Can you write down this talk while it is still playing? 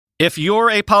If you're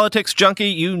a politics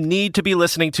junkie, you need to be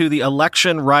listening to the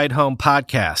Election Ride Home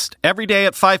podcast. Every day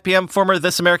at 5 p.m., former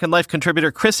This American Life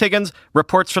contributor Chris Higgins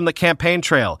reports from the campaign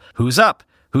trail. Who's up?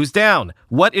 Who's down?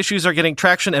 What issues are getting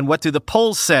traction, and what do the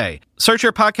polls say? Search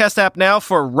your podcast app now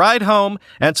for Ride Home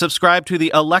and subscribe to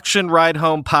the Election Ride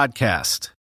Home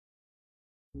podcast.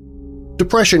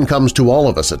 Depression comes to all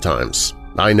of us at times.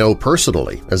 I know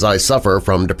personally, as I suffer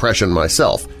from depression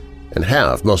myself, and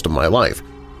have most of my life.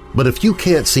 But if you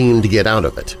can't seem to get out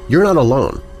of it, you're not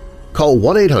alone. Call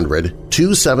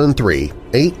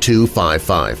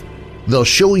 1-800-273-8255. They'll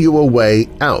show you a way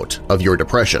out of your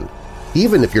depression,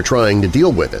 even if you're trying to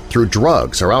deal with it through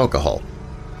drugs or alcohol.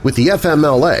 With the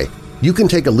FMLA, you can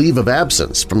take a leave of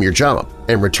absence from your job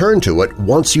and return to it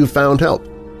once you've found help.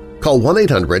 Call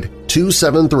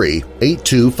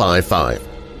 1-800-273-8255.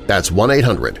 That's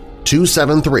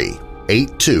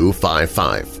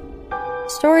 1-800-273-8255.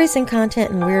 Stories and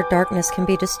content in Weird Darkness can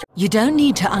be disturbing. You don't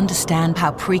need to understand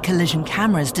how pre-collision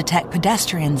cameras detect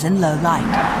pedestrians in low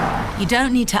light. You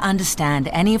don't need to understand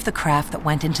any of the craft that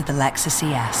went into the Lexus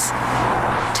ES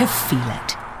to feel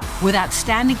it. With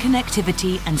outstanding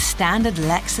connectivity and standard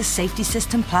Lexus Safety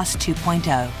System Plus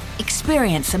 2.0,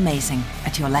 experience amazing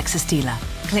at your Lexus dealer.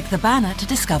 Click the banner to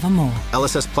discover more.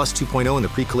 LSS Plus 2.0 and the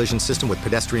pre-collision system with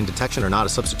pedestrian detection are not a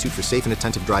substitute for safe and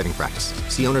attentive driving practice.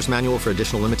 See owner's manual for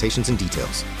additional limitations and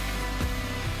details.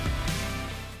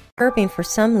 Disturbing for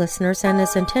some listeners and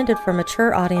is intended for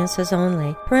mature audiences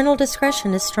only. Parental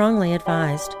discretion is strongly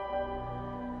advised.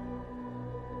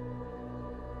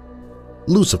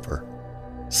 Lucifer,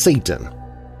 Satan,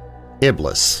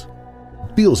 Iblis,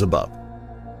 Beelzebub.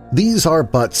 These are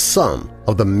but some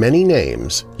of the many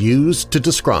names used to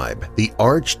describe the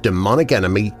arch-demonic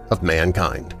enemy of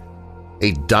mankind.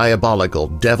 A diabolical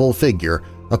devil figure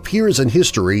appears in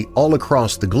history all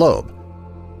across the globe.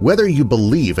 Whether you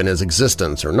believe in his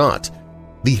existence or not,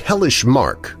 the hellish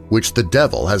mark which the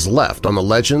devil has left on the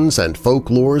legends and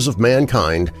folklores of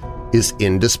mankind is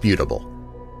indisputable.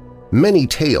 Many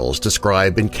tales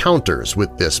describe encounters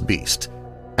with this beast.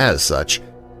 As such,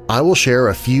 I will share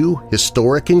a few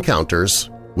historic encounters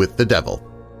with the devil.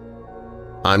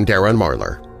 I'm Darren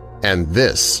Marlar, and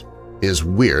this is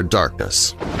Weird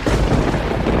Darkness.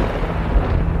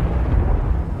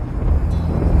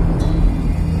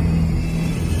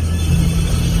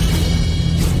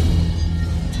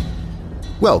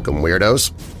 Welcome,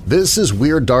 Weirdos! This is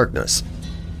Weird Darkness.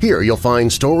 Here you'll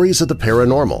find stories of the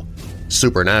paranormal,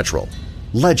 supernatural,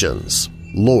 legends,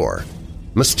 lore,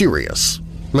 mysterious,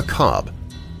 macabre,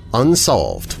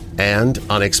 unsolved, and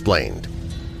unexplained.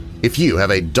 If you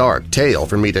have a dark tale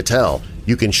for me to tell,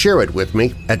 you can share it with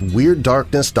me at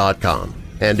WeirdDarkness.com.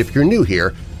 And if you're new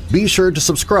here, be sure to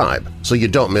subscribe so you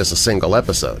don't miss a single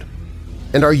episode.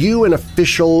 And are you an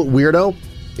official weirdo?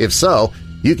 If so,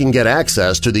 you can get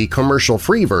access to the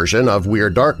commercial-free version of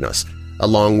Weird Darkness,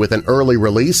 along with an early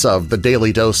release of the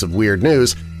Daily Dose of Weird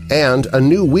News and a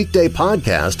new weekday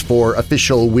podcast for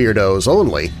official weirdos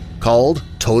only called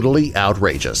Totally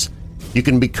Outrageous. You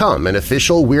can become an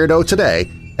official weirdo today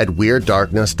at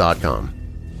WeirdDarkness.com.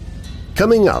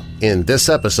 Coming up in this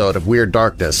episode of Weird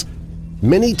Darkness,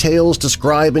 many tales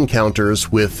describe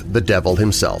encounters with the devil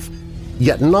himself,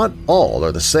 yet not all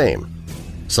are the same.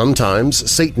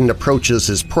 Sometimes Satan approaches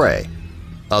his prey.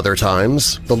 Other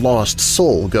times, the lost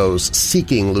soul goes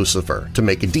seeking Lucifer to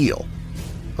make a deal.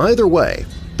 Either way,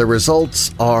 the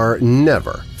results are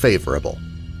never favorable.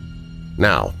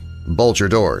 Now, bolt your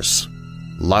doors,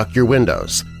 lock your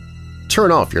windows,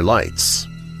 turn off your lights,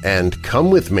 and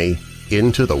come with me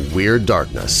into the Weird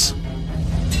Darkness.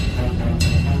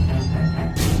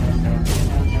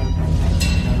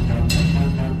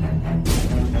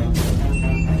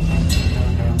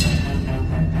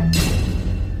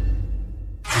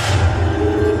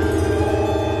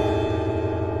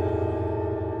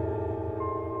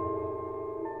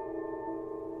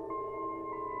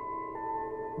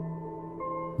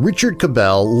 Richard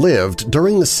Cabell lived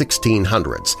during the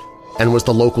 1600s and was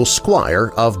the local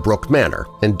squire of Brook Manor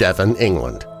in Devon,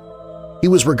 England. He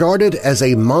was regarded as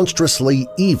a monstrously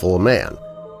evil man,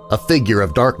 a figure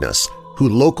of darkness who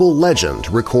local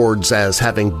legend records as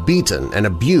having beaten and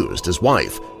abused his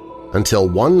wife, until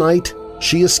one night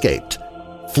she escaped,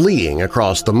 fleeing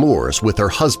across the moors with her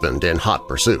husband in hot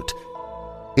pursuit.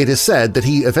 It is said that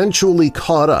he eventually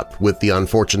caught up with the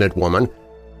unfortunate woman,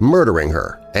 murdering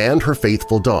her and her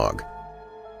faithful dog.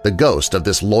 The ghost of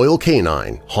this loyal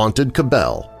canine haunted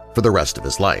Cabell for the rest of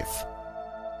his life.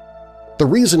 The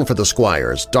reason for the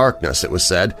squire's darkness, it was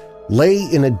said, lay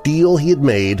in a deal he had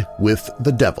made with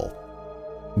the devil.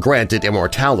 Granted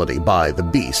immortality by the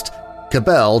beast,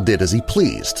 Cabell did as he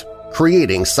pleased,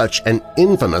 creating such an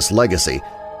infamous legacy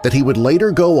that he would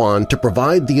later go on to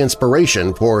provide the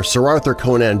inspiration for Sir Arthur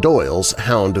Conan Doyle's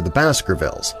Hound of the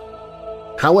Baskervilles.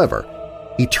 However,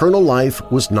 eternal life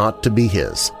was not to be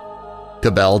his.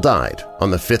 Cabell died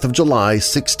on the 5th of July,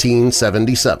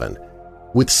 1677,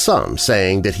 with some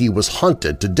saying that he was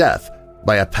hunted to death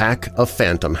by a pack of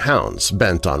phantom hounds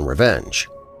bent on revenge.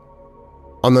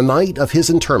 On the night of his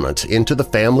interment into the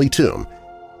family tomb,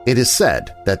 it is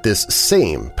said that this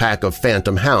same pack of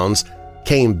phantom hounds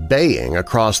came baying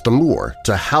across the moor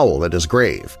to howl at his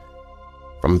grave.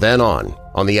 From then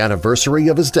on the anniversary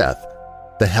of his death,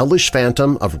 the hellish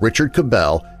phantom of Richard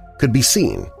Cabell could be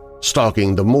seen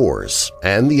stalking the moors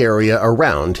and the area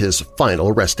around his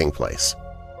final resting place.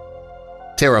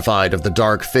 Terrified of the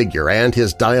dark figure and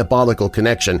his diabolical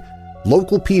connection,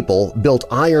 local people built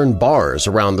iron bars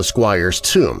around the squire's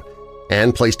tomb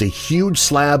and placed a huge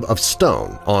slab of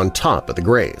stone on top of the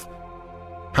grave.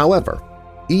 However,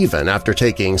 even after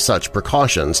taking such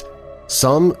precautions,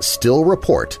 some still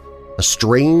report a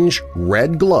strange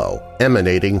red glow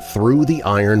emanating through the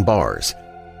iron bars.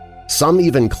 Some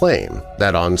even claim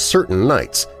that on certain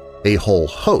nights a whole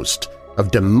host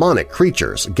of demonic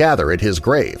creatures gather at his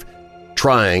grave,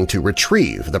 trying to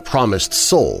retrieve the promised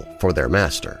soul for their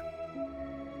master.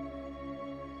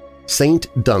 Saint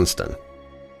Dunstan.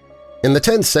 In the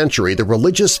 10th century, the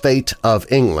religious fate of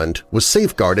England was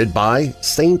safeguarded by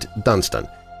Saint Dunstan,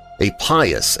 a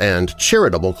pious and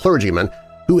charitable clergyman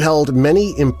who held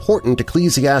many important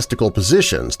ecclesiastical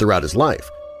positions throughout his life.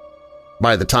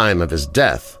 By the time of his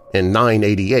death, in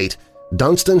 988,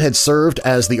 Dunstan had served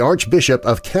as the Archbishop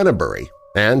of Canterbury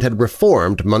and had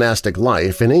reformed monastic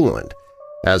life in England,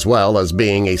 as well as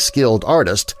being a skilled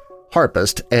artist,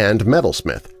 harpist, and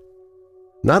metalsmith.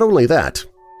 Not only that,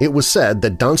 it was said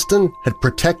that Dunstan had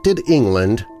protected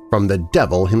England from the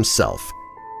devil himself.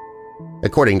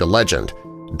 According to legend,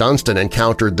 Dunstan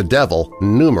encountered the devil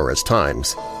numerous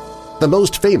times. The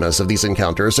most famous of these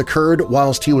encounters occurred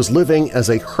whilst he was living as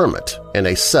a hermit in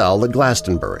a cell at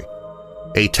Glastonbury.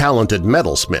 A talented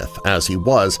metalsmith as he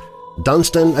was,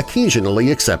 Dunstan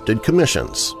occasionally accepted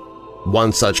commissions.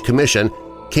 One such commission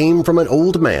came from an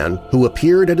old man who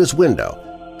appeared at his window,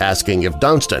 asking if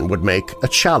Dunstan would make a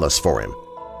chalice for him.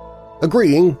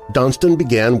 Agreeing, Dunstan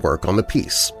began work on the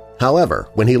piece. However,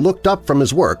 when he looked up from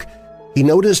his work, he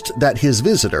noticed that his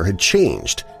visitor had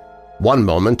changed. One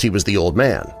moment he was the old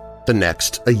man, the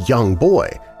next a young boy,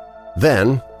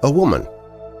 then a woman.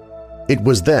 It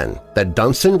was then that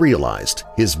Dunstan realized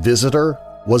his visitor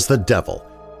was the devil.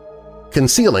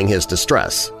 Concealing his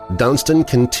distress, Dunstan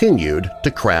continued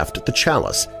to craft the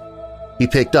chalice. He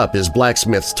picked up his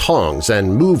blacksmith's tongs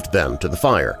and moved them to the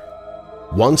fire.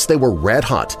 Once they were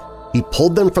red-hot, he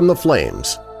pulled them from the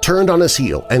flames, turned on his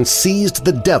heel, and seized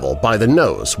the devil by the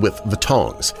nose with the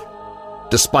tongs.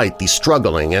 Despite the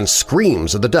struggling and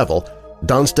screams of the devil,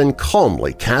 Dunstan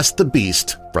calmly cast the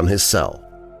beast from his cell.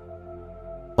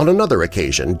 On another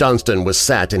occasion, Dunstan was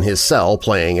sat in his cell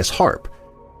playing his harp.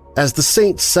 As the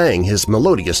saint sang his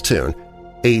melodious tune,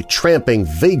 a tramping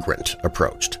vagrant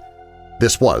approached.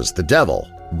 This was the devil,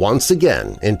 once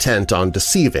again intent on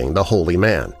deceiving the holy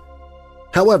man.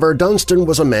 However, Dunstan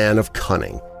was a man of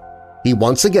cunning. He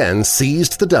once again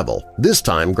seized the devil, this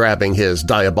time grabbing his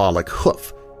diabolic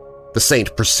hoof. The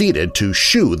saint proceeded to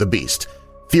shoe the beast,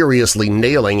 furiously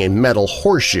nailing a metal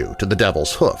horseshoe to the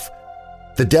devil's hoof.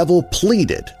 The devil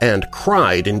pleaded and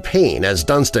cried in pain as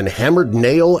Dunstan hammered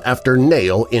nail after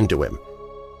nail into him.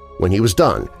 When he was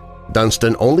done,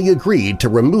 Dunstan only agreed to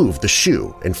remove the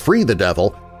shoe and free the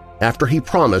devil after he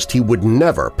promised he would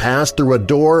never pass through a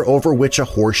door over which a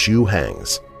horseshoe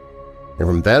hangs. And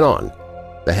from then on,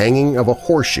 the hanging of a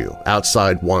horseshoe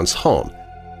outside one's home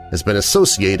has been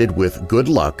associated with good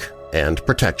luck and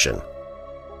protection.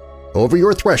 Over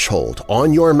your threshold,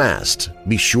 on your mast,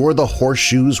 be sure the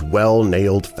horseshoe's well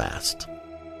nailed fast.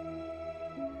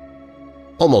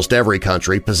 Almost every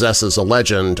country possesses a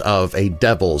legend of a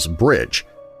devil's bridge.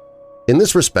 In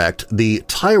this respect, the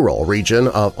Tyrol region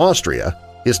of Austria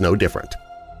is no different.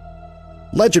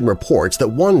 Legend reports that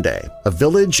one day a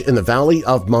village in the valley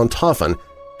of Monthofen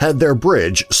had their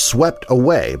bridge swept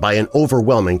away by an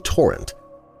overwhelming torrent.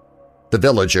 The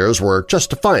villagers were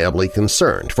justifiably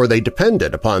concerned, for they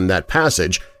depended upon that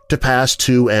passage to pass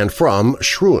to and from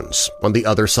Schruns on the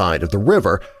other side of the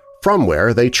river, from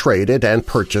where they traded and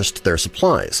purchased their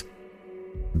supplies.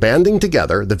 Banding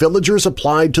together, the villagers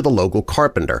applied to the local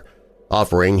carpenter,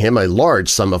 offering him a large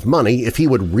sum of money if he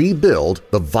would rebuild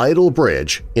the vital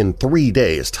bridge in 3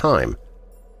 days' time.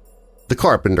 The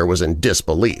carpenter was in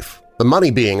disbelief. The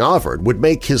money being offered would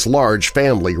make his large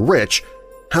family rich.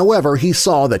 However, he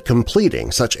saw that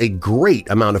completing such a great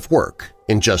amount of work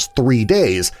in just 3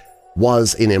 days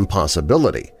was an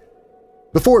impossibility.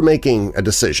 Before making a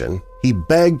decision, he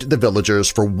begged the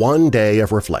villagers for 1 day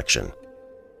of reflection.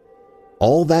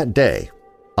 All that day,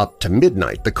 up to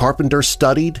midnight, the carpenter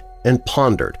studied and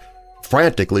pondered,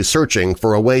 frantically searching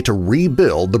for a way to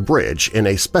rebuild the bridge in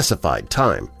a specified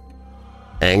time.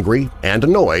 Angry and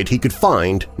annoyed, he could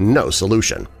find no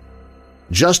solution.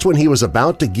 Just when he was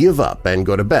about to give up and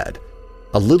go to bed,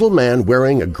 a little man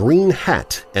wearing a green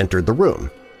hat entered the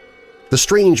room. The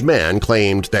strange man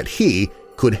claimed that he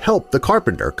could help the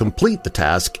carpenter complete the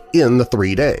task in the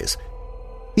 3 days.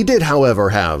 He did, however,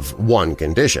 have one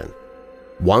condition.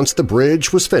 Once the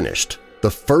bridge was finished,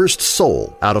 the first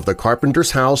soul out of the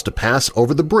carpenter's house to pass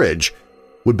over the bridge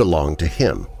would belong to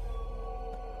him.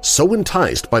 So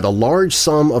enticed by the large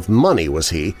sum of money was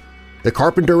he, the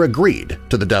carpenter agreed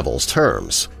to the devil's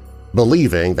terms,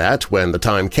 believing that when the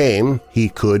time came, he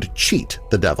could cheat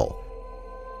the devil.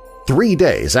 3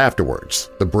 days afterwards,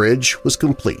 the bridge was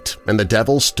complete and the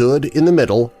devil stood in the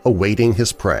middle awaiting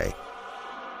his prey.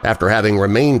 After having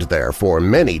remained there for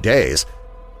many days,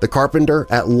 the carpenter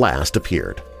at last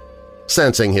appeared.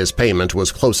 Sensing his payment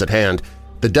was close at hand,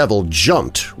 the devil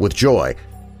jumped with joy.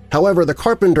 However, the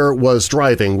carpenter was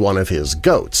driving one of his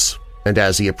goats, and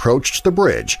as he approached the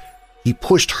bridge, he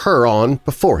pushed her on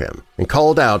before him and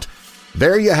called out,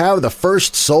 "There you have the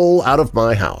first soul out of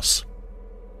my house."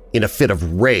 In a fit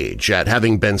of rage at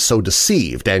having been so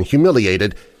deceived and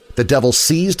humiliated, the devil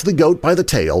seized the goat by the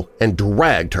tail and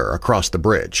dragged her across the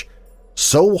bridge.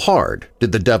 So hard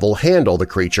did the devil handle the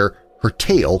creature, her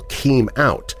tail came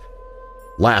out.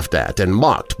 Laughed at and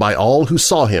mocked by all who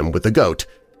saw him with the goat,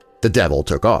 the devil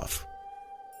took off.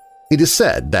 It is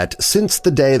said that since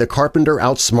the day the carpenter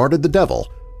outsmarted the devil,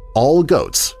 all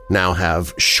goats now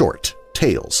have short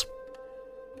tails.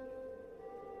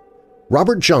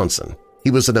 Robert Johnson. He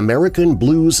was an American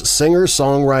blues singer,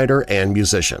 songwriter, and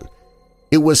musician.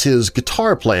 It was his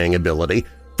guitar-playing ability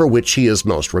for which he is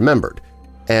most remembered,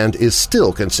 and is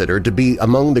still considered to be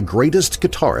among the greatest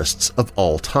guitarists of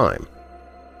all time.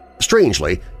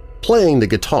 Strangely, playing the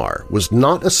guitar was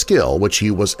not a skill which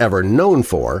he was ever known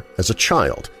for as a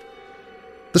child.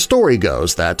 The story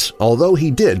goes that, although he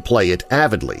did play it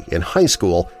avidly in high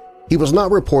school, he was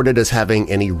not reported as having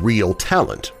any real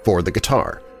talent for the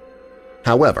guitar.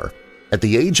 However, at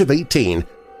the age of 18,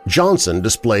 Johnson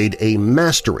displayed a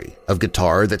mastery of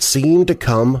guitar that seemed to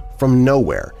come from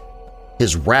nowhere.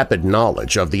 His rapid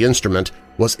knowledge of the instrument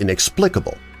was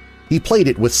inexplicable. He played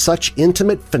it with such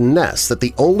intimate finesse that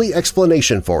the only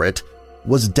explanation for it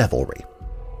was devilry.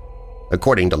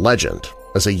 According to legend,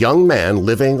 as a young man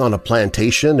living on a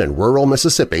plantation in rural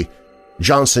Mississippi,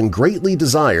 Johnson greatly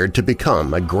desired to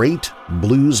become a great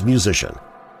blues musician.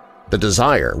 The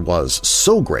desire was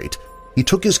so great he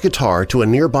took his guitar to a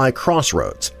nearby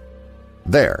crossroads.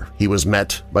 There he was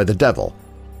met by the devil,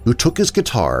 who took his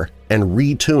guitar and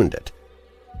retuned it.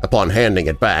 Upon handing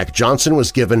it back, Johnson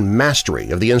was given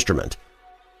mastery of the instrument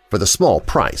for the small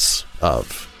price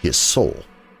of his soul.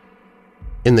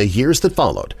 In the years that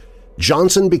followed,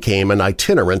 Johnson became an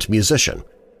itinerant musician,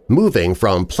 moving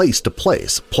from place to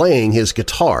place, playing his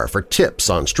guitar for tips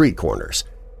on street corners.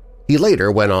 He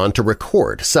later went on to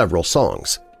record several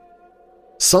songs.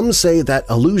 Some say that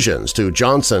allusions to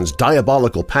Johnson's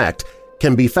diabolical pact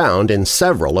can be found in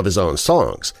several of his own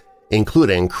songs,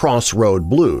 including Crossroad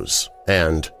Blues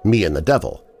and Me and the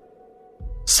Devil.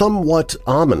 Somewhat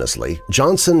ominously,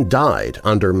 Johnson died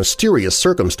under mysterious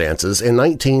circumstances in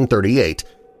 1938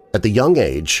 at the young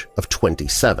age of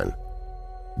 27.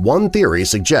 One theory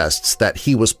suggests that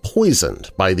he was poisoned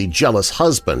by the jealous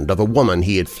husband of a woman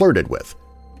he had flirted with.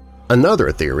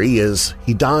 Another theory is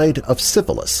he died of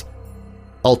syphilis.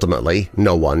 Ultimately,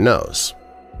 no one knows.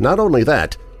 Not only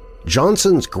that,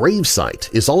 Johnson's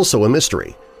gravesite is also a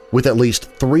mystery, with at least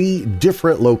 3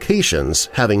 different locations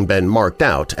having been marked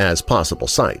out as possible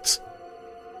sites.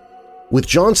 With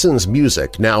Johnson's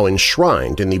music now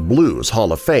enshrined in the Blues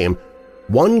Hall of Fame,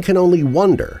 one can only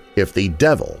wonder if the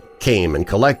devil came and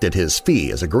collected his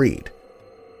fee as agreed.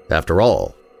 After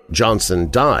all,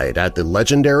 Johnson died at the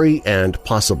legendary and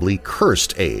possibly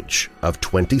cursed age of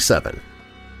 27,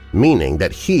 meaning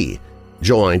that he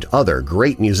joined other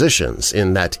great musicians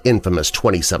in that infamous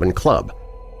 27 Club,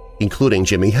 including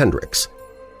Jimi Hendrix,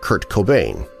 Kurt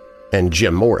Cobain, and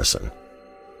Jim Morrison.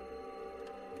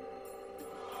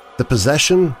 The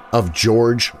possession of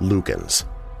George Lukens.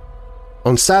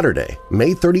 On Saturday,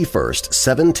 May 31,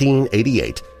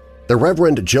 1788, the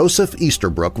Reverend Joseph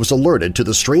Easterbrook was alerted to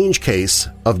the strange case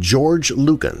of George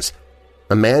Lukens,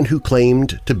 a man who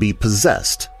claimed to be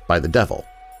possessed by the devil.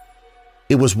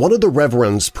 It was one of the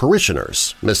Reverend's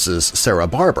parishioners, Mrs. Sarah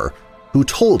Barber, who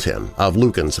told him of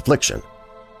Lucan's affliction.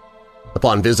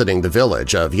 Upon visiting the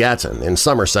village of Yatton in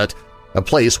Somerset, a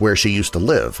place where she used to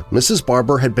live, Mrs.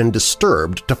 Barber had been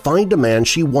disturbed to find a man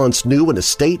she once knew in a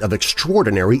state of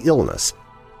extraordinary illness.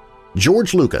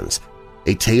 George Lucans,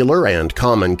 a tailor and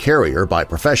common carrier by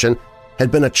profession,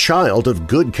 had been a child of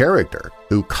good character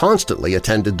who constantly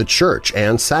attended the church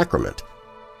and sacrament.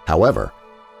 However,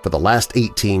 for the last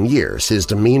 18 years his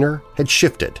demeanor had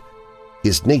shifted.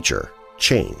 His nature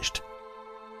changed.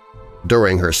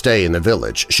 During her stay in the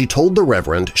village, she told the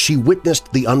Reverend she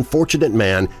witnessed the unfortunate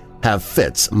man have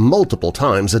fits multiple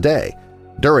times a day,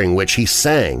 during which he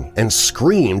sang and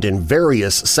screamed in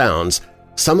various sounds,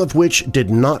 some of which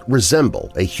did not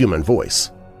resemble a human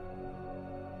voice.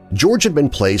 George had been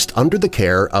placed under the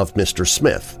care of Mr.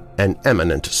 Smith, an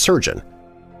eminent surgeon.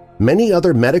 Many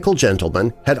other medical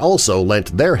gentlemen had also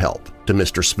lent their help to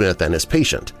Mr. Smith and his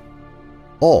patient.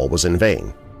 All was in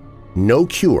vain. No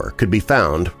cure could be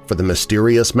found for the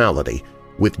mysterious malady,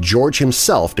 with George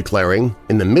himself declaring,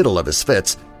 in the middle of his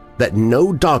fits, that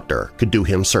no doctor could do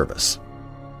him service.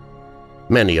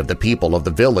 Many of the people of the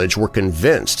village were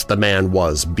convinced the man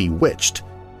was bewitched.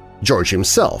 George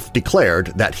himself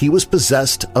declared that he was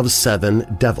possessed of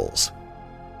 7 devils.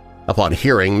 Upon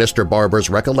hearing Mr. Barber's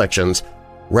recollections,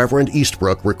 Reverend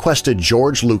Eastbrook requested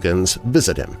George Lucans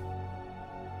visit him.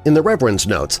 In the Reverend's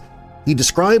notes, he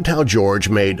described how George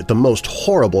made the most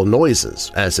horrible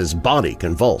noises as his body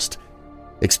convulsed.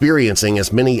 Experiencing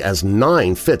as many as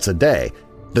 9 fits a day,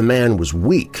 the man was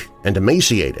weak and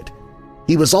emaciated.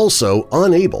 He was also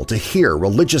unable to hear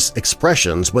religious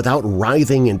expressions without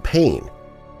writhing in pain.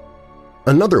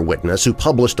 Another witness who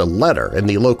published a letter in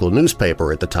the local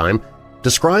newspaper at the time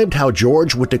described how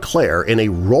George would declare in a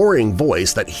roaring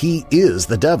voice that he is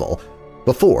the devil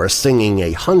before singing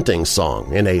a hunting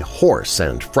song in a hoarse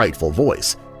and frightful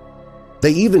voice. They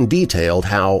even detailed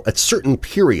how, at certain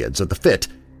periods of the fit,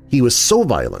 he was so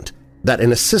violent that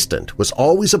an assistant was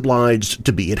always obliged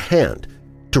to be at hand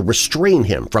to restrain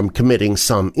him from committing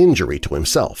some injury to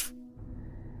himself.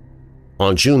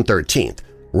 On June 13th,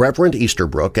 Reverend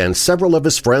Easterbrook and several of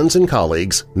his friends and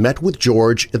colleagues met with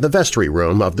George in the vestry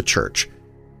room of the church.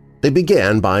 They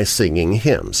began by singing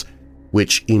hymns,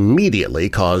 which immediately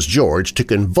caused George to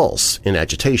convulse in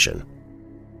agitation.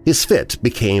 His fit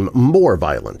became more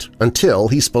violent until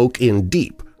he spoke in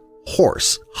deep,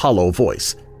 hoarse, hollow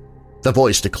voice. The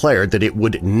voice declared that it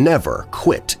would never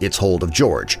quit its hold of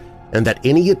George, and that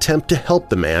any attempt to help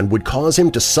the man would cause him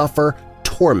to suffer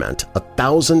torment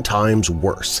 1,000 times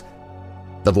worse.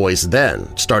 The voice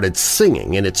then started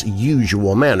singing in its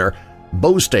usual manner,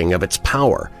 boasting of its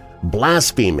power,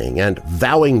 blaspheming and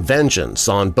vowing vengeance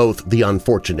on both the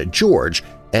unfortunate George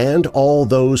and all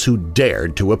those who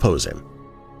dared to oppose him.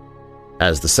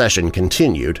 As the session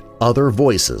continued, other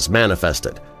voices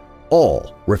manifested,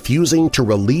 all refusing to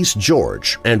release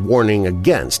George and warning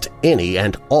against any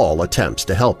and all attempts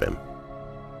to help him.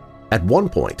 At one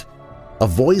point, a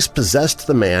voice possessed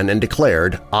the man and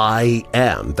declared, "I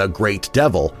am the great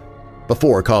devil,"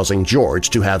 before causing George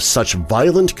to have such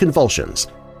violent convulsions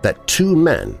that 2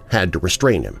 men had to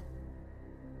restrain him.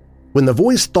 When the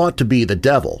voice thought to be the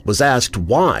devil was asked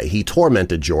why he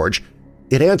tormented George,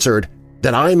 it answered,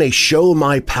 "that I may show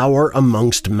my power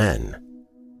amongst men."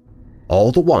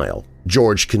 All the while,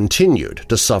 George continued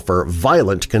to suffer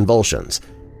violent convulsions,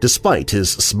 despite his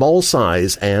small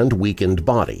size and weakened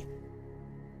body.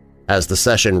 As the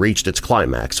session reached its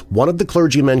climax, one of the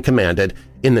clergymen commanded,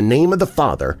 "In the name of the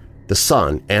Father, the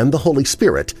Son, and the Holy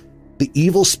Spirit, the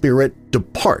evil spirit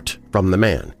depart from the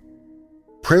man."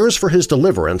 Prayers for his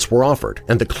deliverance were offered,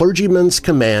 and the clergyman's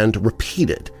command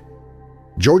repeated.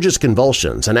 George's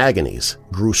convulsions and agonies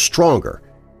grew stronger.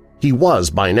 He was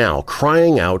by now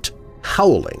crying out,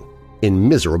 howling in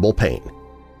miserable pain.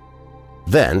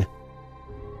 Then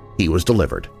he was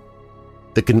delivered.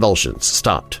 The convulsions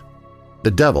stopped. The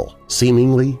devil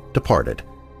seemingly departed.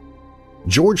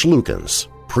 George Lucans,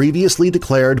 previously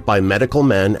declared by medical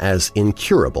men as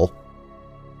incurable,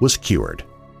 was cured.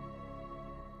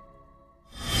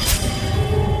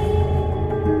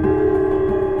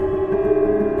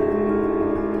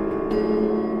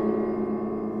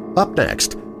 Up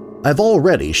next, I've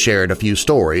already shared a few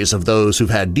stories of those who've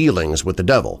had dealings with the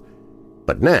devil,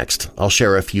 but next I'll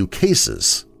share a few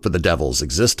cases for the devil's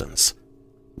existence,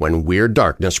 when Weird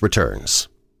Darkness returns.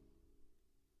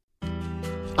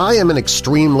 I am an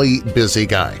extremely busy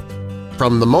guy.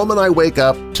 From the moment I wake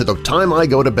up to the time I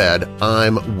go to bed,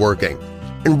 I'm working.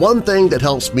 And one thing that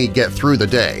helps me get through the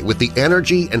day with the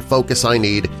energy and focus I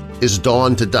need is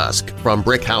Dawn to Dusk from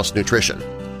Brick House Nutrition.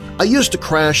 I used to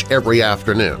crash every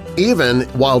afternoon, even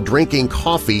while drinking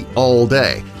coffee all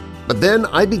day. But then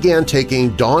I began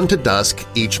taking dawn to dusk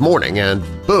each morning and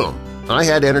boom, I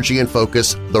had energy and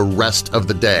focus the rest of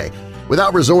the day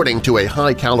without resorting to a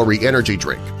high-calorie energy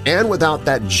drink and without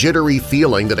that jittery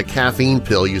feeling that a caffeine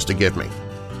pill used to give me.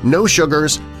 No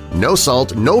sugars, no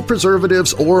salt, no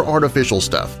preservatives or artificial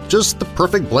stuff, just the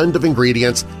perfect blend of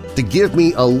ingredients to give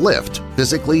me a lift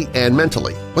physically and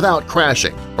mentally without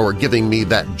crashing or giving me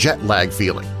that jet lag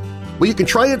feeling. Well, you can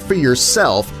try it for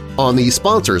yourself on the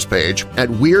sponsors page at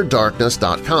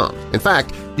WeirdDarkness.com. In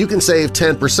fact, you can save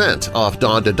 10% off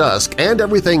Dawn to Dusk and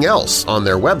everything else on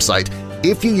their website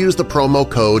if you use the promo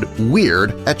code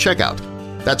WEIRD at checkout.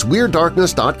 That's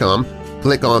WeirdDarkness.com.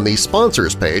 Click on the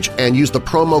sponsors page and use the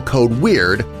promo code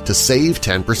WEIRD to save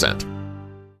 10%.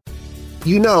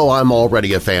 You know I'm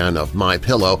already a fan of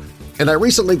MyPillow, and I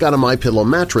recently got a MyPillow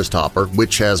mattress topper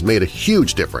which has made a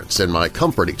huge difference in my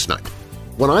comfort each night.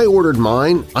 When I ordered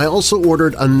mine, I also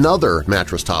ordered another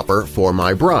mattress topper for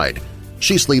my bride.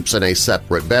 She sleeps in a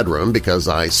separate bedroom because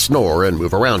I snore and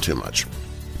move around too much.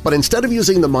 But instead of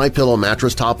using the MyPillow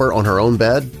mattress topper on her own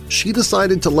bed, she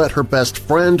decided to let her best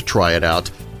friend try it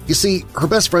out. You see, her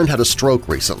best friend had a stroke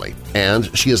recently,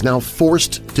 and she is now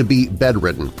forced to be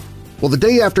bedridden. Well, the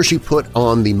day after she put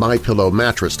on the MyPillow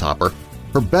mattress topper,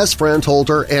 her best friend told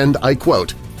her, and I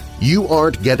quote, "You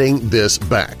aren't getting this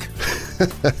back."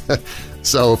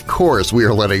 So, of course, we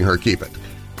are letting her keep it.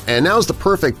 And now's the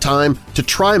perfect time to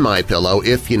try MyPillow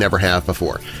if you never have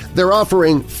before. They're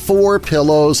offering 4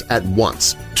 pillows at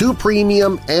once, 2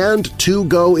 premium and 2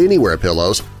 go-anywhere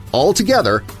pillows, all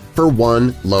together for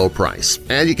one low price.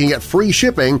 And you can get free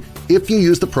shipping if you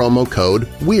use the promo code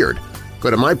WEIRD.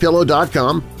 Go to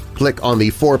MyPillow.com, click on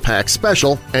the 4-pack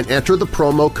special, and enter the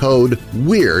promo code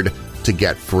WEIRD to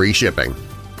get free shipping.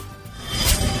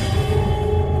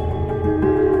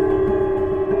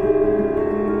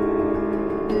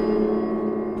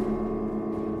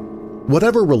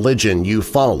 Whatever religion you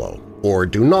follow or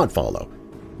do not follow,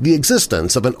 the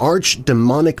existence of an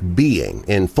arch-demonic being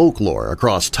in folklore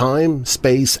across time,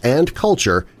 space, and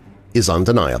culture is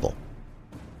undeniable.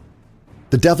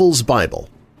 The Devil's Bible,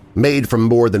 made from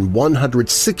more than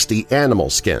 160 animal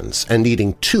skins and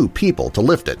needing 2 people to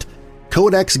lift it,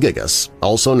 Codex Gigas,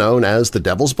 also known as the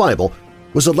Devil's Bible,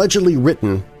 was allegedly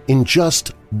written in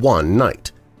just one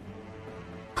night.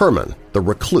 Herman the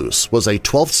Recluse was a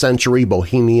 12th century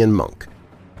Bohemian monk.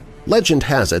 Legend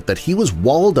has it that he was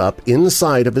walled up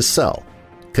inside of his cell,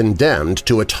 condemned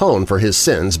to atone for his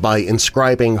sins by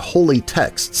inscribing holy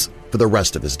texts for the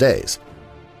rest of his days.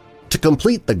 To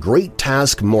complete the great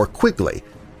task more quickly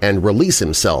and release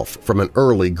himself from an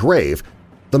early grave,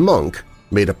 the monk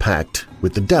made a pact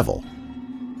with the devil.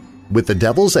 With the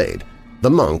devil's aid, the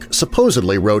monk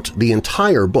supposedly wrote the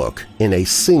entire book in a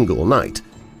single night.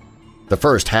 The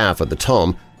first half of the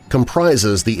tome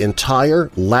comprises the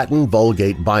entire Latin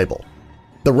Vulgate Bible.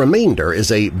 The remainder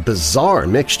is a bizarre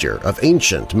mixture of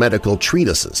ancient medical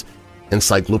treatises,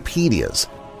 encyclopedias,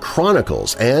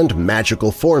 chronicles, and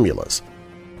magical formulas.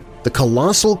 The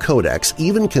colossal codex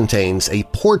even contains a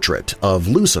portrait of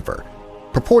Lucifer,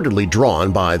 purportedly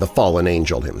drawn by the fallen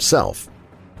angel himself.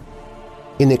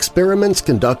 In experiments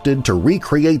conducted to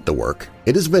recreate the work,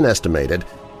 it has been estimated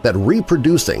that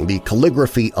reproducing the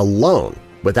calligraphy alone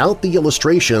without the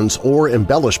illustrations or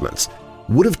embellishments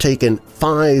would have taken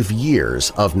 5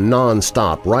 years of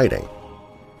non-stop writing.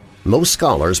 Most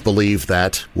scholars believe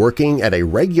that, working at a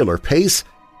regular pace,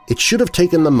 it should have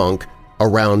taken the monk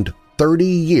around 30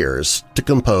 years to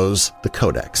compose the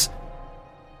codex.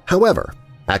 However,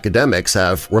 academics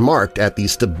have remarked at the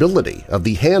stability of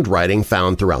the handwriting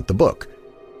found throughout the book,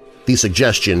 the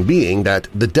suggestion being that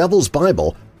the Devil's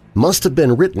Bible must have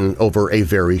been written over a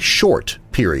very short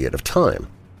period of time.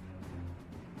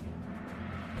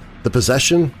 The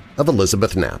possession of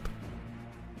Elizabeth Knapp.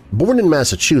 Born in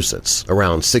Massachusetts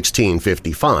around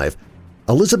 1655,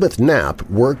 Elizabeth Knapp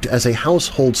worked as a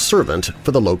household servant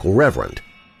for the local reverend.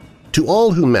 To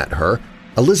all who met her,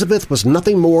 Elizabeth was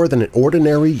nothing more than an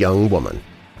ordinary young woman.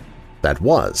 That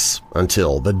was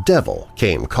until the devil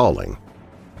came calling.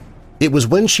 It was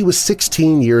when she was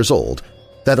 16 years old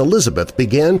that Elizabeth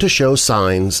began to show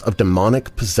signs of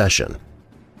demonic possession.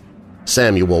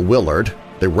 Samuel Willard,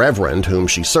 the reverend whom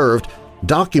she served,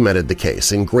 documented the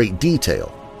case in great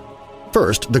detail.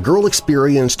 First, the girl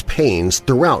experienced pains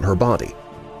throughout her body.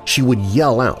 She would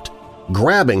yell out,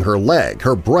 grabbing her leg,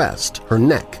 her breast, her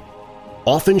neck.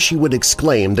 Often she would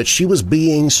exclaim that she was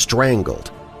being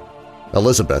strangled.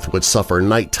 Elizabeth would suffer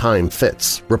nighttime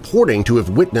fits, reporting to have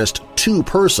witnessed 2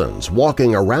 persons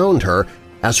walking around her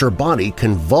as her body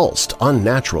convulsed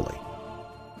unnaturally.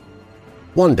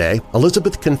 One day,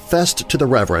 Elizabeth confessed to the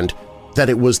Reverend that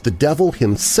it was the devil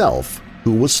himself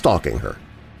who was stalking her.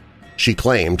 She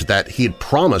claimed that he had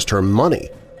promised her money,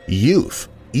 youth,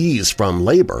 ease from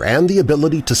labor, and the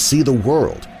ability to see the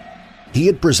world. He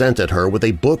had presented her with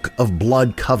a book of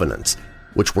blood covenants,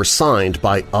 which were signed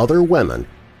by other women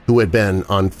who had been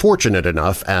unfortunate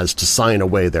enough as to sign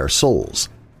away their souls.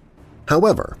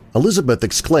 However, Elizabeth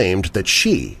exclaimed that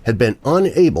she had been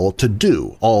unable to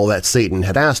do all that Satan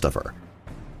had asked of her,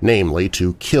 namely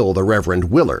to kill the Reverend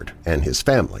Willard and his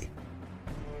family.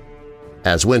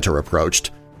 As winter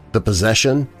approached, the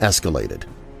possession escalated.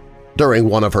 During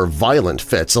one of her violent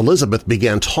fits, Elizabeth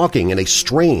began talking in a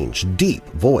strange, deep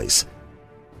voice.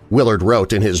 Willard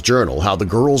wrote in his journal how the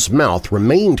girl's mouth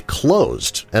remained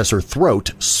closed as her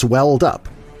throat swelled up.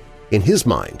 In his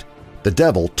mind, the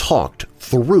devil talked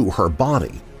through her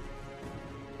body.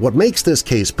 What makes this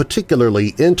case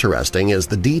particularly interesting is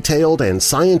the detailed and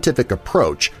scientific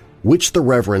approach which the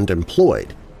Reverend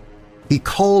employed. He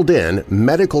called in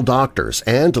medical doctors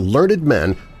and learned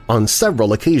men on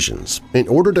several occasions in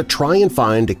order to try and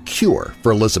find a cure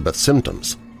for Elizabeth's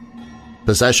symptoms.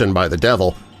 Possession by the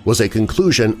devil was a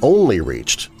conclusion only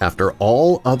reached after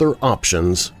all other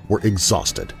options were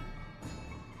exhausted.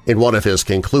 In one of his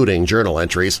concluding journal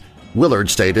entries, Willard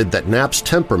stated that Knapp's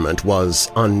temperament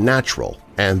was unnatural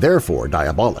and therefore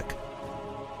diabolic.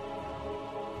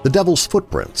 The Devil's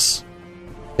Footprints.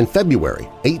 In February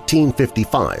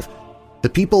 1855, the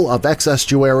people of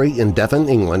Estuary in Devon,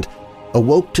 England,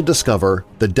 awoke to discover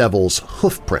the devil's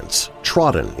hoofprints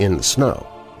trodden in the snow.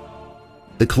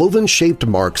 The cloven-shaped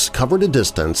marks covered a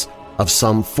distance of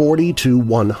some 40 to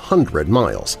 100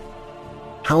 miles.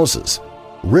 Houses,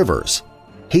 rivers,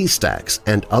 haystacks,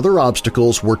 and other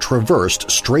obstacles were traversed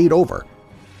straight over.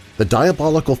 The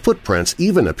diabolical footprints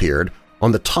even appeared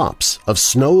on the tops of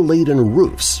snow-laden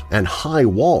roofs and high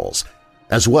walls,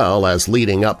 as well as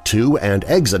leading up to and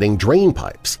exiting drain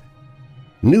pipes.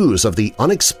 News of the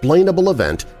unexplainable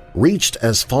event reached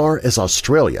as far as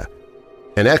Australia.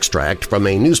 An extract from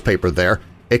a newspaper there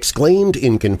exclaimed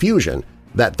in confusion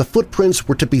that the footprints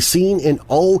were to be seen in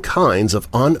all kinds of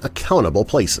unaccountable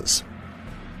places.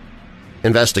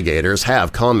 Investigators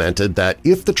have commented that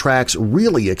if the tracks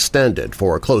really extended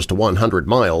for close to 100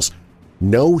 miles,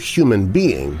 no human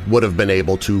being would have been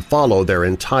able to follow their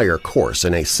entire course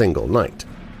in a single night.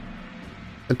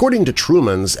 According to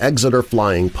Truman's Exeter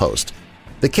Flying Post,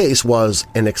 the case was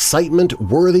an excitement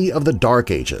worthy of the Dark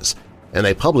Ages, and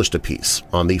they published a piece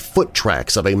on the foot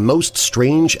tracks of a most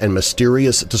strange and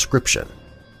mysterious description.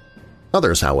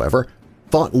 Others, however,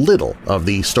 thought little of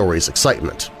the story's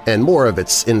excitement and more of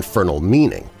its infernal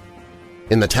meaning.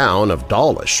 In the town of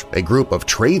Dawlish, a group of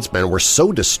tradesmen were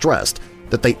so distressed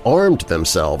that they armed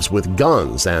themselves with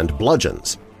guns and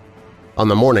bludgeons. On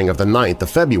the morning of the 9th of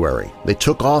February, they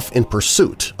took off in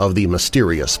pursuit of the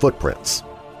mysterious footprints.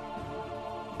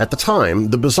 At the time,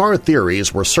 the bizarre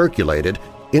theories were circulated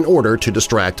in order to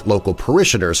distract local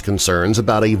parishioners' concerns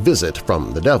about a visit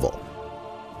from the devil.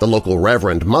 The local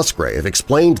Reverend Musgrave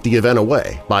explained the event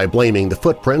away by blaming the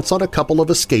footprints on a couple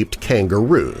of escaped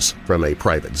kangaroos from a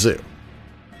private zoo.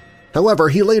 However,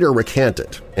 he later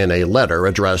recanted in a letter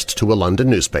addressed to a London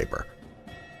newspaper.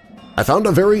 "I found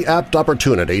a very apt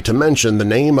opportunity to mention the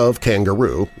name of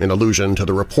kangaroo in allusion to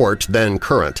the report then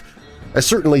current. I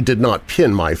certainly did not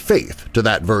pin my faith to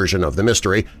that version of the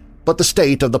mystery, but the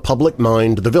state of the public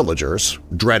mind the villagers,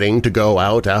 dreading to go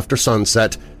out after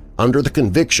sunset under the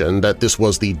conviction that this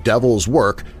was the devil's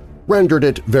work, rendered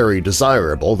it very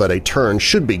desirable that a turn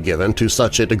should be given to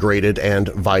such a degraded and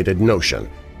vited notion,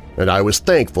 and I was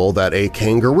thankful that a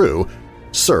kangaroo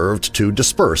served to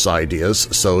disperse ideas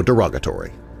so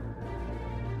derogatory."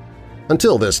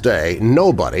 Until this day,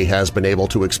 nobody has been able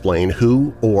to explain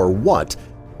who or what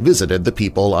visited the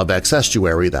people of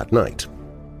Estuary that night.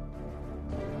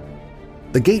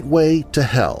 The Gateway to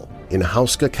Hell in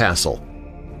Hauska Castle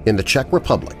in the Czech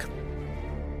Republic.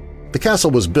 The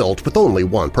castle was built with only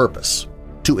one purpose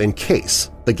 – to encase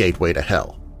the gateway to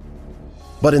hell.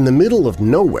 But in the middle of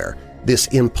nowhere, this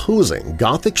imposing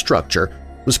Gothic structure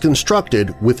was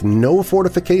constructed with no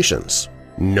fortifications,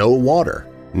 no water,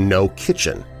 no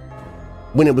kitchen.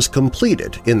 When it was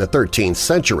completed in the 13th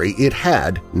century, it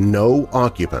had no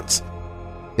occupants.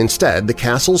 Instead, the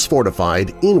castle's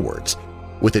fortified inwards,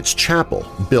 with its chapel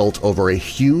built over a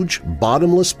huge,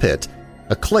 bottomless pit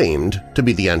acclaimed to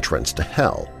be the entrance to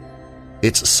hell.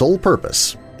 Its sole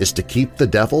purpose is to keep the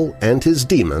devil and his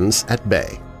demons at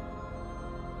bay.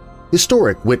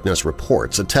 Historic witness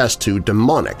reports attest to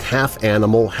demonic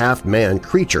half-animal, half-man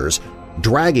creatures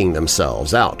dragging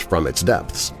themselves out from its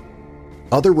depths.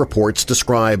 Other reports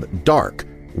describe dark,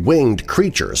 winged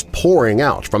creatures pouring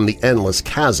out from the endless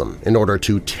chasm in order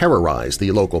to terrorize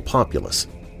the local populace.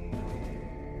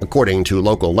 According to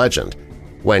local legend,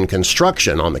 when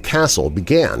construction on the castle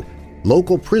began,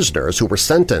 local prisoners who were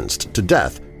sentenced to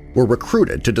death were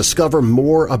recruited to discover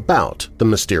more about the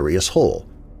mysterious hole.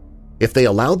 If they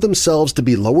allowed themselves to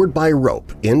be lowered by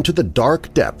rope into the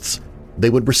dark depths, they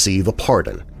would receive a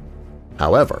pardon.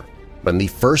 However, when the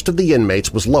first of the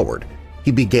inmates was lowered,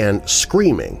 he began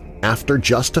screaming after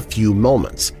just a few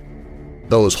moments.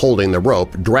 Those holding the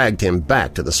rope dragged him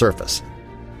back to the surface.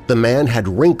 The man had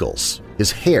wrinkles,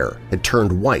 his hair had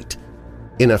turned white.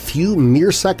 In a few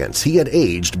mere seconds, he had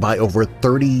aged by over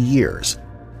 30 years.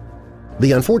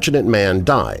 The unfortunate man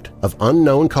died of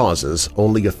unknown causes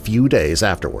only a few days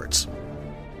afterwards.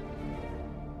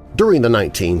 During the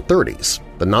 1930s,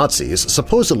 the Nazis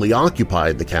supposedly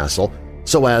occupied the castle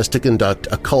so as to conduct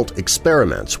occult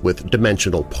experiments with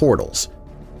dimensional portals.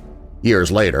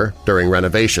 Years later, during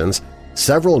renovations,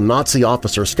 several Nazi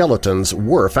officer skeletons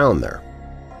were found there.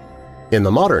 In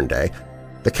the modern day,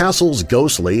 the castle's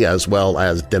ghostly as well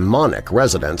as demonic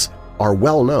residents are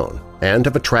well known and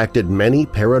have attracted many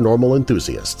paranormal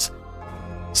enthusiasts.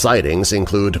 Sightings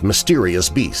include mysterious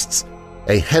beasts,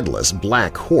 a headless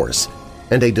black horse,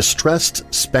 and a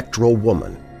distressed spectral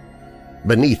woman.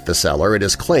 Beneath the cellar, it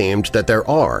is claimed that there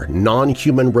are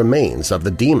non-human remains of the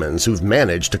demons who've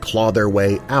managed to claw their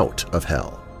way out of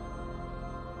hell.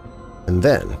 And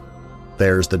then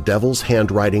there's the devil's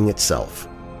handwriting itself.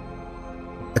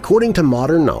 According to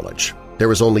modern knowledge,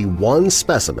 there is only one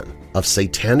specimen of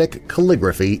satanic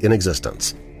calligraphy in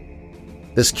existence.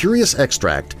 This curious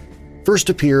extract first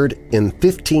appeared in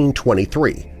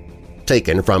 1523,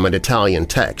 taken from an Italian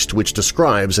text which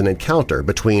describes an encounter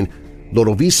between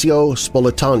Lodovico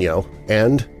Spoletiano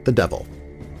and the devil.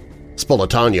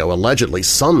 Spoletiano allegedly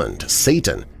summoned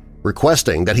Satan,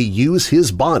 requesting that he use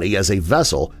his body as a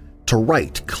vessel to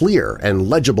write clear and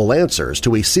legible answers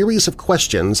to a series of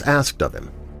questions asked of him.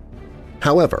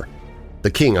 However,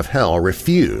 the King of Hell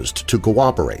refused to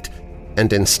cooperate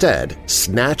and instead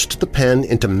snatched the pen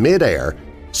into mid-air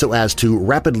so as to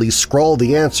rapidly scrawl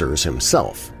the answers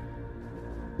himself.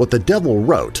 What the devil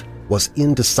wrote was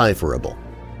indecipherable,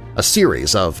 a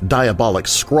series of diabolic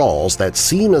scrawls that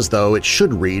seem as though it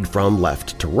should read from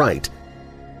left to right.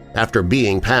 After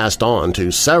being passed on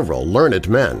to several learned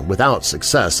men without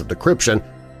success of decryption,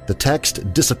 the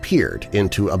text disappeared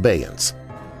into abeyance.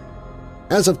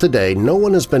 As of today, no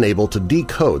one has been able to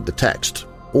decode the text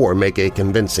or make a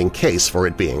convincing case for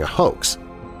it being a hoax.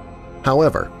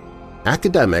 However,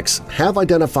 academics have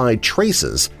identified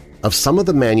traces of some of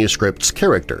the manuscript's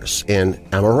characters in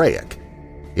Amharic,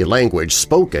 a language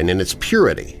spoken in its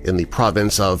purity in the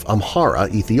province of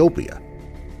Amhara, Ethiopia.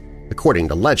 According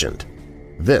to legend,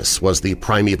 this was the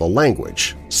primeval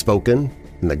language spoken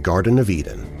in the Garden of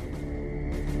Eden.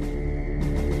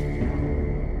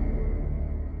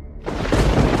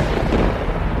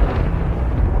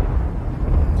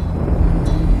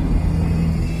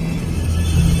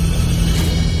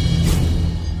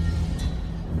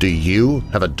 Do you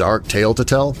have a dark tale to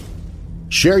tell?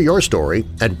 Share your story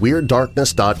at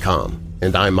WeirdDarkness.com,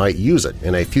 and I might use it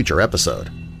in a future episode.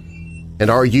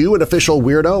 And are you an official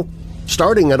weirdo?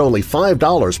 Starting at only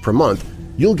 $5 per month,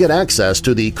 you'll get access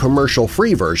to the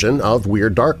commercial-free version of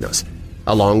Weird Darkness,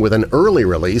 along with an early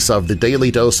release of the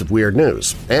Daily Dose of Weird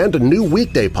News and a new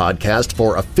weekday podcast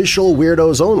for official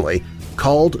weirdos only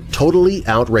called Totally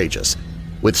Outrageous,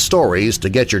 with stories to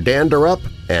get your dander up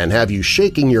and have you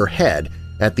shaking your head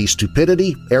at the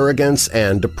stupidity, arrogance,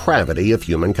 and depravity of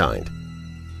humankind.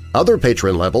 Other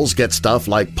patron levels get stuff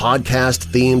like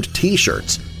podcast-themed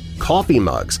t-shirts, coffee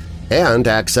mugs, and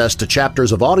access to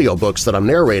chapters of audiobooks that I'm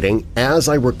narrating as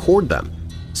I record them,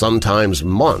 sometimes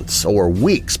months or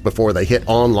weeks before they hit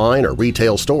online or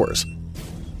retail stores.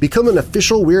 Become an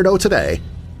official weirdo today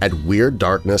at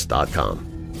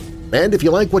WeirdDarkness.com. And if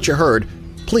you like what you heard,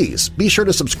 please be sure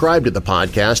to subscribe to the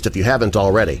podcast if you haven't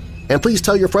already. And please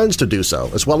tell your friends to do so,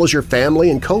 as well as your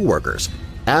family and coworkers.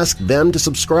 Ask them to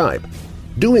subscribe.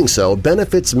 Doing so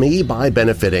benefits me by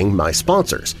benefiting my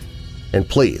sponsors. And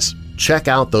please, check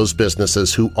out those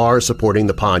businesses who are supporting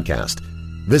the podcast.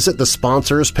 Visit the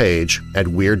sponsors page at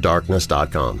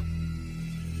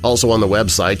WeirdDarkness.com. Also on the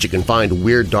website, you can find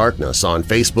Weird Darkness on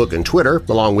Facebook and Twitter,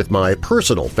 along with my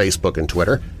personal Facebook and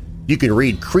Twitter. You can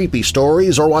read creepy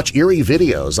stories or watch eerie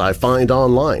videos I find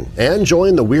online and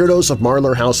join the Weirdos of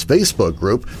Marlar House Facebook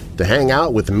group to hang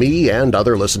out with me and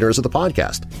other listeners of the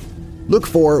podcast. Look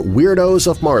for Weirdos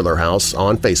of Marlar House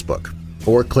on Facebook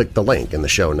or click the link in the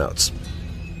show notes.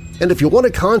 And if you want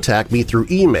to contact me through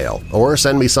email or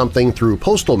send me something through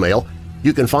postal mail,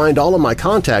 You can find all of my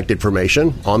contact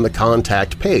information on the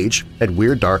contact page at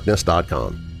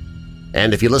WeirdDarkness.com.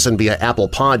 And if you listen via Apple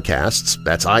Podcasts,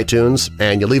 that's iTunes,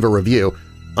 and you leave a review,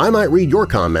 I might read your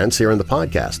comments here in the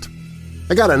podcast.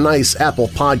 I got a nice Apple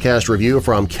Podcast review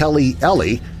from Kelly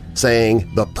Ellie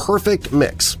saying, "The perfect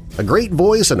mix. A great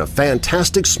voice and a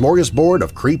fantastic smorgasbord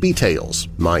of creepy tales.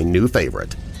 My new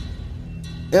favorite."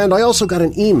 And I also got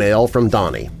an email from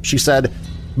Donnie. She said,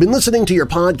 "Been listening to your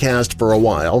podcast for a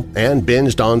while and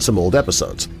binged on some old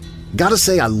episodes. Gotta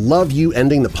say I love you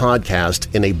ending the podcast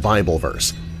in a Bible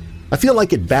verse. I feel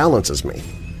like it balances me.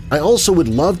 I also would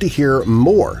love to hear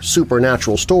more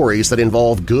supernatural stories that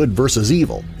involve good versus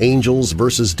evil, angels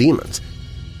versus demons.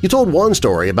 You told one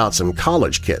story about some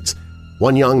college kids,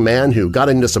 one young man who got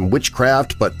into some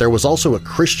witchcraft, but there was also a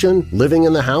Christian living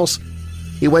in the house.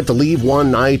 He went to leave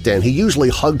one night and he usually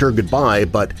hugged her goodbye,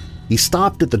 but he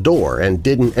stopped at the door and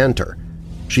didn't enter.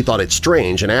 She thought it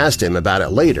strange and asked him about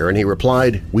it later, and he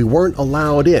replied, 'We weren't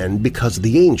allowed in because of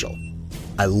the angel.'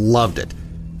 I loved it.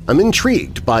 I'm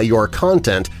intrigued by your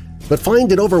content, but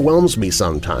find it overwhelms me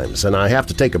sometimes and I have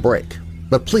to take a break.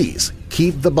 But please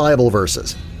keep the Bible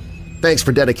verses. Thanks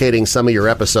for dedicating some of your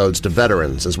episodes to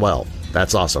veterans as well.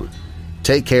 That's awesome.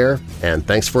 Take care, and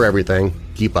thanks for everything.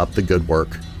 Keep up the good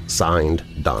work. Signed,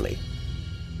 Donnie."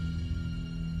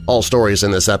 All stories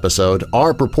in this episode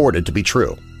are purported to be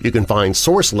true. You can find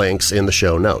source links in the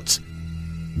show notes.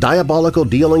 Diabolical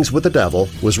Dealings with the Devil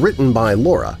was written by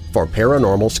Laura for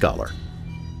Paranormal Scholar.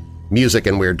 Music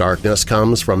in Weird Darkness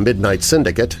comes from Midnight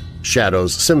Syndicate,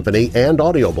 Shadows Symphony, and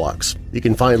Audioblocks. You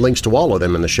can find links to all of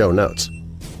them in the show notes.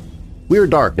 Weird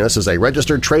Darkness is a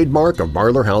registered trademark of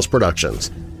Marlar House Productions.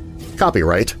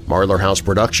 Copyright Marlar House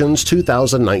Productions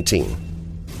 2019.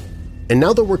 And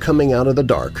now that we're coming out of the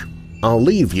dark, I'll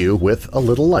leave you with a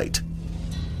little light.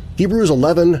 Hebrews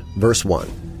 11, verse 1.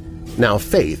 Now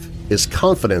faith is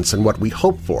confidence in what we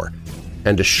hope for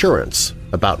and assurance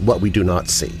about what we do not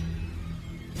see.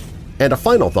 And a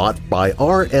final thought by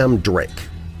R.M. Drake.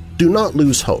 Do not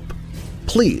lose hope.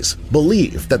 Please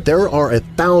believe that there are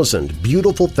 1,000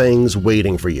 beautiful things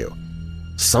waiting for you.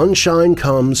 Sunshine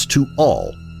comes to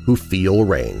all who feel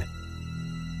rain.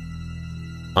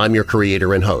 I'm your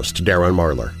creator and host, Darren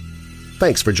Marlar.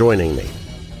 Thanks for joining me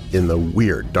in the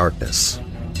Weird Darkness.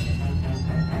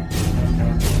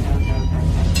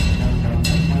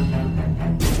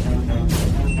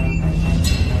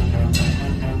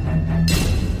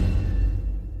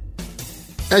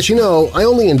 As you know, I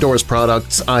only endorse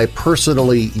products I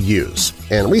personally use,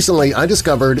 and recently I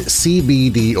discovered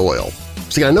CBD oil.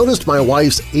 See, I noticed my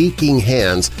wife's aching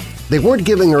hands. They weren't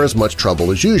giving her as much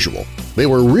trouble as usual. They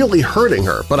were really hurting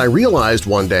her, but I realized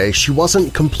one day she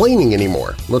wasn't complaining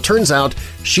anymore. Well, it turns out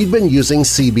she'd been using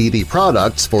CBD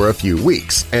products for a few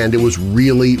weeks, and it was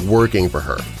really working for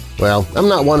her. Well, I'm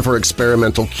not one for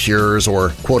experimental cures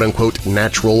or quote-unquote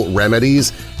natural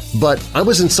remedies, but I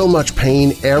was in so much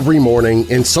pain every morning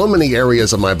in so many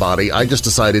areas of my body I just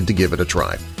decided to give it a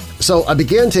try. So I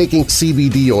began taking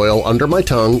CBD oil under my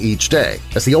tongue each day.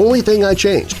 That's the only thing I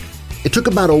changed. It took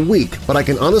about a week, but I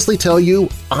can honestly tell you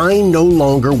I no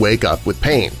longer wake up with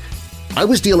pain. I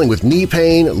was dealing with knee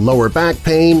pain, lower back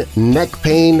pain, neck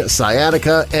pain,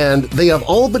 sciatica, and they have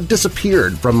all but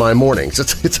disappeared from my mornings.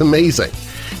 It's amazing.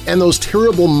 And those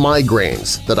terrible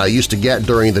migraines that I used to get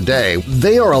during the day,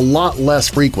 they are a lot less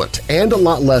frequent and a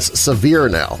lot less severe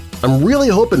now. I'm really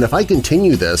hoping if I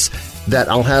continue this that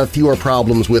I'll have fewer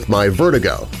problems with my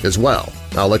vertigo as well.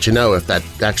 I'll let you know if that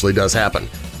actually does happen.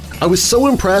 I was so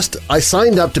impressed I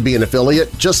signed up to be an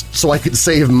affiliate just so I could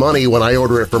save money when I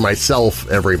order it for myself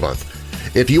every month.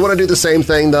 If you want to do the same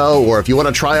thing, though, or if you want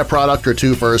to try a product or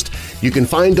two first, you can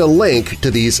find a link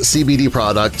to these CBD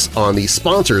products on the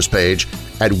sponsors page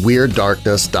at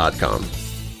WeirdDarkness.com.